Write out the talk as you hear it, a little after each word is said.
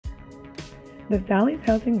The Valley's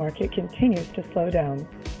housing market continues to slow down.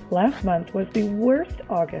 Last month was the worst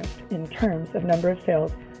August in terms of number of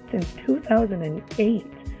sales since 2008.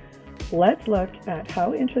 Let's look at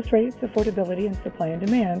how interest rates, affordability, and supply and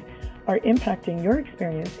demand are impacting your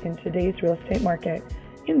experience in today's real estate market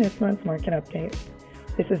in this month's market update.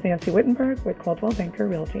 This is Nancy Wittenberg with Coldwell Banker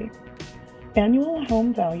Realty. Annual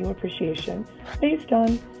home value appreciation based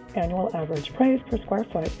on annual average price per square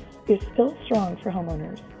foot is still strong for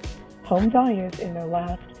homeowners. Home values in the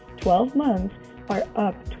last 12 months are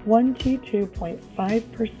up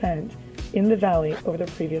 22.5% in the Valley over the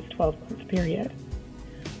previous 12-month period.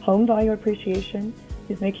 Home value appreciation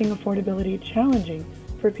is making affordability challenging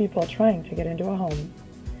for people trying to get into a home.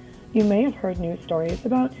 You may have heard news stories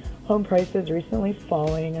about home prices recently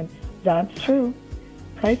falling, and that's true.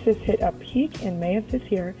 Prices hit a peak in May of this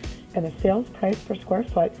year, and the sales price per square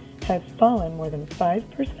foot has fallen more than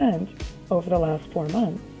 5% over the last 4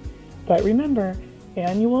 months. But remember,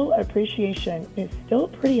 annual appreciation is still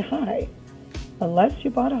pretty high. Unless you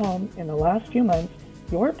bought a home in the last few months,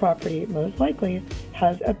 your property most likely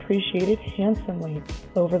has appreciated handsomely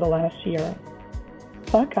over the last year.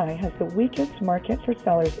 Buckeye has the weakest market for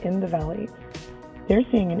sellers in the Valley. They're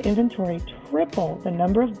seeing an inventory triple the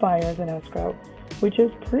number of buyers in escrow, which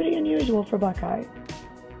is pretty unusual for Buckeye.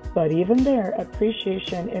 But even there,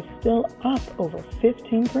 appreciation is still up over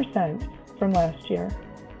 15% from last year.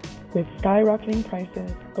 With skyrocketing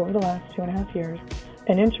prices over the last 2.5 years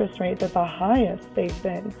and interest rates at the highest they've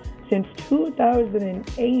been since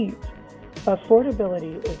 2008,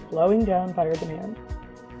 affordability is slowing down buyer demand.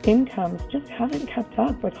 Incomes just haven't kept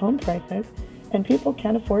up with home prices, and people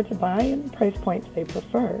can't afford to buy at the price points they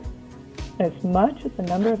prefer. As much as the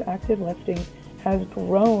number of active listings has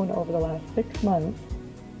grown over the last 6 months,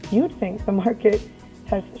 you'd think the market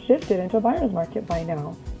has shifted into a buyer's market by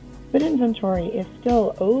now. But inventory is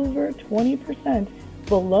still over 20%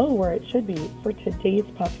 below where it should be for today's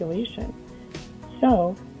population.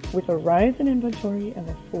 So, with a rise in inventory and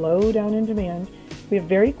the slowdown in demand, we have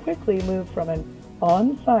very quickly moved from an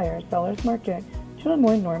on-fire seller's market to a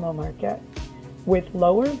more normal market, with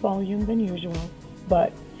lower volume than usual,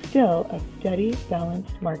 but still a steady,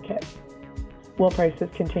 balanced market. Will prices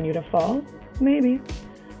continue to fall? Maybe,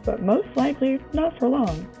 but most likely not for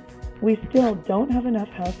long. We still don't have enough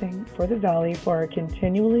housing for the Valley for a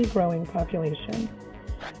continually growing population.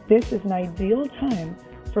 This is an ideal time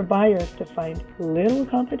for buyers to find little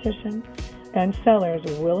competition and sellers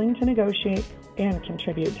willing to negotiate and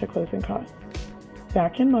contribute to closing costs.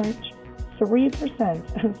 Back in March,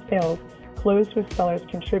 3% of sales closed with sellers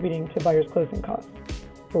contributing to buyers' closing costs.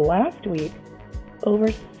 Last week, over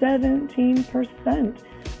 17%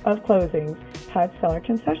 of closings had seller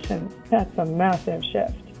concessions. That's a massive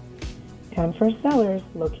shift. And for sellers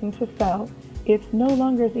looking to sell, it's no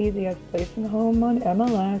longer as easy as placing a home on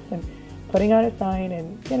MLS and putting out a sign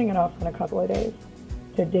and getting it off in a couple of days.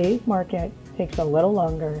 Today's market takes a little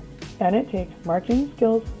longer, and it takes marketing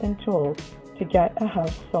skills and tools to get a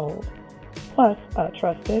house sold, plus a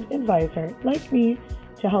trusted advisor like me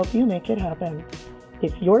to help you make it happen.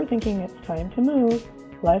 If you're thinking it's time to move,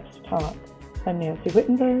 let's talk. I'm Nancy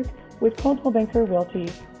Wittenberg with Coldwell Banker Realty,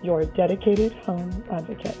 your dedicated home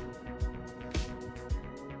advocate.